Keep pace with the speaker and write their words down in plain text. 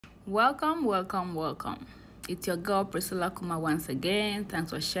Welcome, welcome, welcome. It's your girl Priscilla Kuma once again. Thanks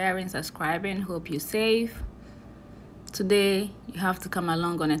for sharing, subscribing. Hope you're safe. Today, you have to come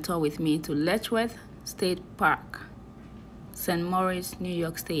along on a tour with me to Letchworth State Park, St. Maurice, New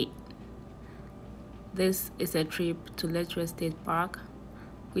York State. This is a trip to Letchworth State Park,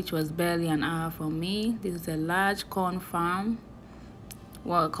 which was barely an hour from me. This is a large corn farm,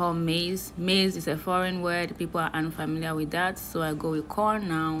 what I call maize. Maize is a foreign word. People are unfamiliar with that, so I go with corn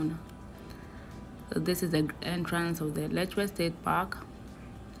now. So this is the entrance of the Letchworth State Park.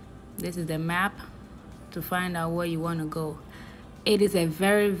 This is the map to find out where you want to go. It is a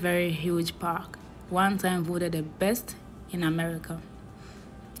very, very huge park. One time voted the best in America.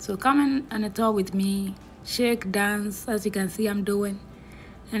 So come on a tour with me, shake, dance, as you can see I'm doing.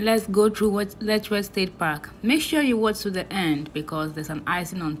 And let's go through Letchworth State Park. Make sure you watch to the end because there's an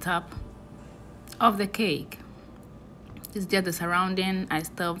icing on top of the cake. It's just the surrounding. I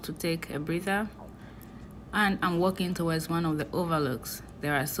stopped to take a breather and I'm walking towards one of the overlooks.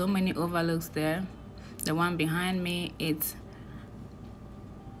 There are so many overlooks there. The one behind me, it's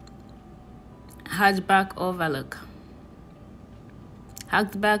Hatchback Overlook.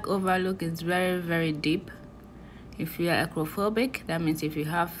 Hatchback Overlook is very, very deep. If you are acrophobic, that means if you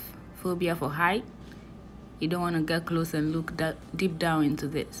have phobia for height, you don't want to get close and look deep down into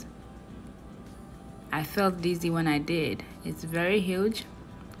this. I felt dizzy when I did. It's very huge.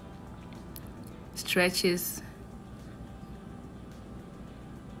 Stretches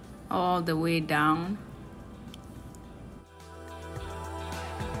all the way down.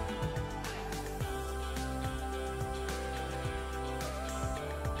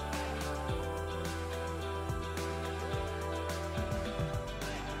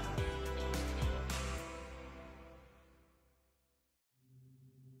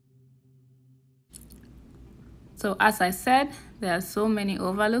 So as I said, there are so many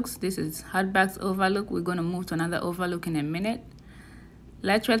overlooks. This is Hatchback's Overlook. We're going to move to another overlook in a minute.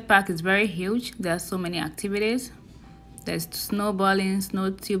 Letchworth Park is very huge. There are so many activities. There's snowballing, snow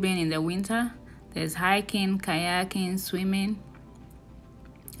tubing in the winter. There's hiking, kayaking, swimming,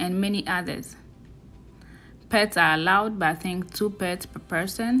 and many others. Pets are allowed, but I think 2 pets per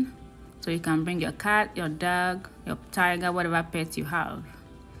person. So you can bring your cat, your dog, your tiger, whatever pets you have.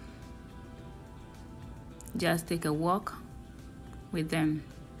 Just take a walk with them.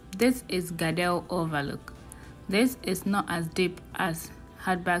 This is Gadell Overlook. This is not as deep as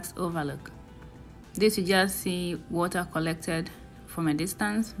Hatchback's Overlook. This you just see water collected from a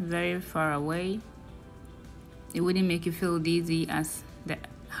distance, very far away. It wouldn't make you feel dizzy as the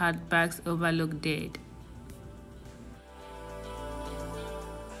Hatchback's Overlook did.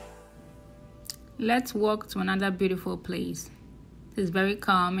 Let's walk to another beautiful place. It's very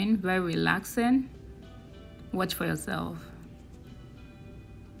calming, very relaxing. Watch for yourself.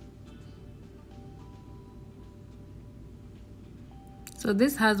 So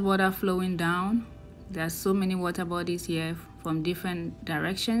this has water flowing down. There are so many water bodies here from different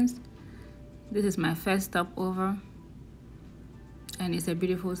directions. This is my first stop over, and it's a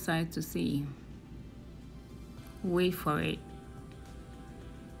beautiful sight to see. Wait for it.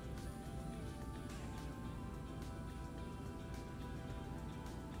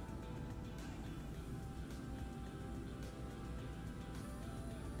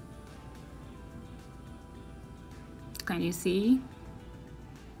 Can you see?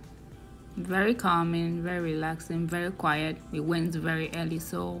 Very calming, very relaxing, very quiet. We went very early,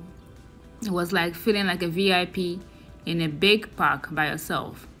 so it was like feeling like a VIP in a big park by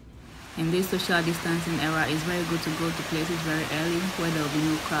yourself. In this social distancing era, it's very good to go to places very early where there will be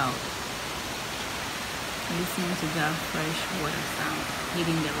no crowd. Listen to that fresh water sound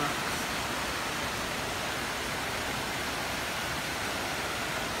hitting the rocks.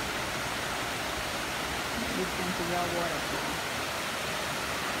 Listen to that water flow.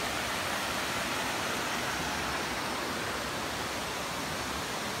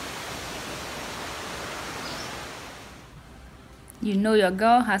 You know your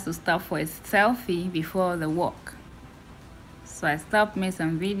girl has to stop for a selfie before the walk. So I stopped, made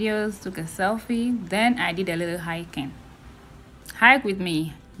some videos, took a selfie, then I did a little hiking. Hike with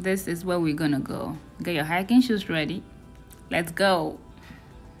me. This is where we're gonna go. Get your hiking shoes ready. Let's go.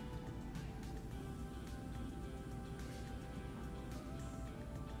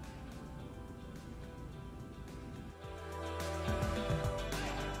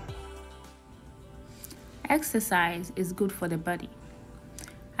 Exercise is good for the body.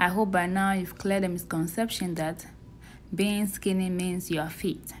 I hope by now you've cleared the misconception that being skinny means you are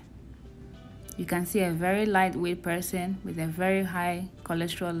fit. You can see a very lightweight person with a very high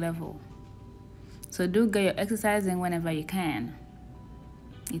cholesterol level. So do get your exercise in whenever you can.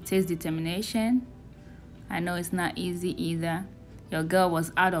 It takes determination. I know it's not easy either. Your girl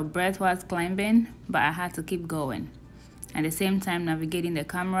was out of breath whilst climbing, but I had to keep going. At the same time, navigating the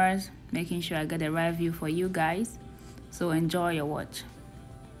cameras, making sure I get the right view for you guys. So enjoy your watch.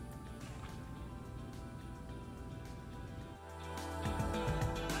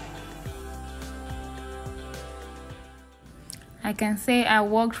 I can say I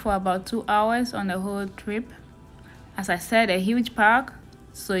walked for about 2 hours on the whole trip. As I said, a huge park,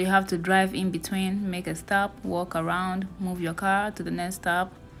 so you have to drive in between, make a stop, walk around, move your car to the next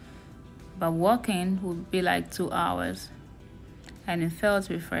stop. But walking would be like 2 hours, and it felt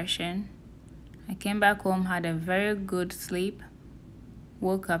refreshing. I came back home, had a very good sleep,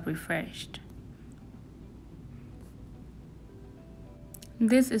 woke up refreshed.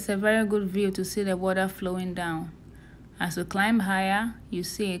 This is a very good view to see the water flowing down. As we climb higher, you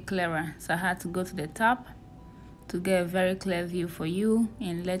see it clearer, so I had to go to the top to get a very clear view for you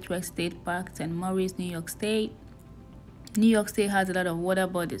in Letchworth State Park, St. Maurice, New York State. New York State has a lot of water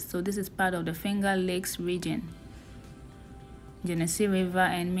bodies, so this is part of the Finger Lakes region, Genesee River,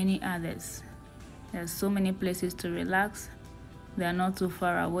 and many others. There's so many places to relax. They are not too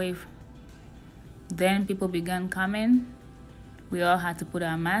far away. Then people began coming. We all had to put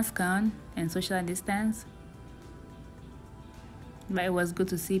our mask on and social distance. But it was good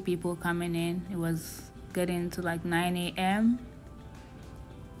to see people coming in. It was getting to like 9 a.m.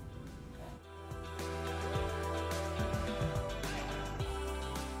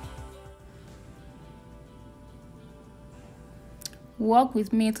 Walk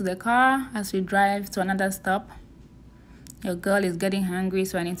with me to the car as we drive to another stop. Your girl is getting hungry,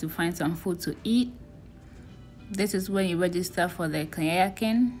 so I need to find some food to eat. This is where you register for the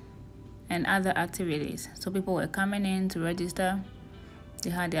kayaking and other activities. So people were coming in to register. They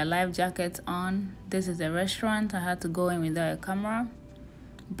had their life jackets on. This is a restaurant. I had to go in without a camera,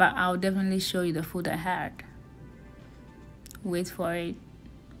 but I'll definitely show you the food I had. Wait for it.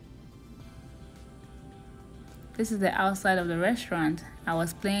 This is the outside of the restaurant. I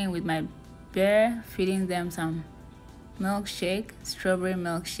was playing with my bear, feeding them some milkshake, strawberry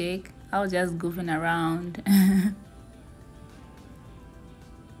milkshake. I was just goofing around.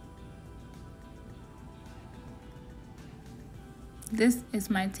 This is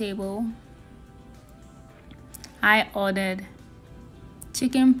my table. I ordered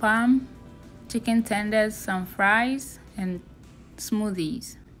chicken parm, chicken tenders, some fries, and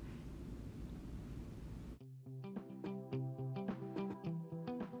smoothies.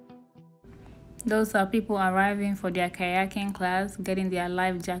 Those are people arriving for their kayaking class, getting their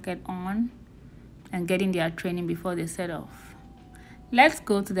life jacket on, and getting their training before they set off. Let's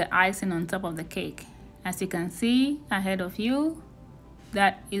go to the icing on top of the cake. As you can see ahead of you,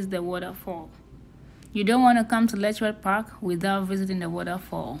 that is the waterfall. You don't want to come to Letchworth Park without visiting the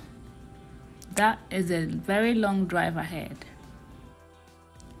waterfall. That is a very long drive ahead.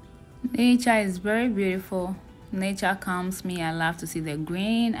 Nature is very beautiful. Nature calms me. I love to see the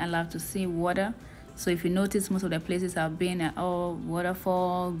green. I love to see water. So if you notice, most of the places I've been are all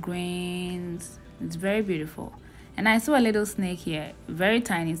waterfall, greens. It's very beautiful. And I saw a little snake here, a very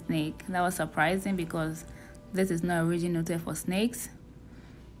tiny snake. That was surprising because this is not a region noted for snakes.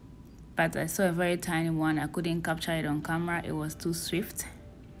 But I saw a very tiny one. I couldn't capture it on camera. It was too swift.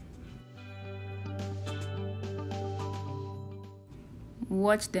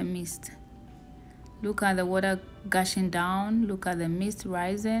 Watch the mist. Look at the water gushing down. Look at the mist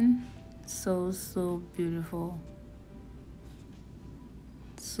rising. So beautiful.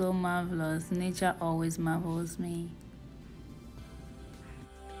 So marvelous. Nature always marvels me.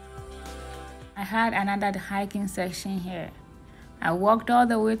 I had another hiking section here. I walked all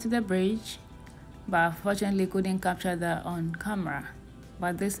the way to the bridge, but unfortunately couldn't capture that on camera.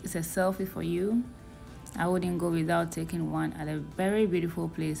 But this is a selfie for you. I wouldn't go without taking one at a very beautiful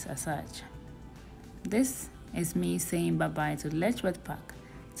place as such. This is me saying bye-bye to Letchworth Park.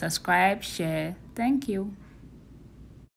 Subscribe, share. Thank you.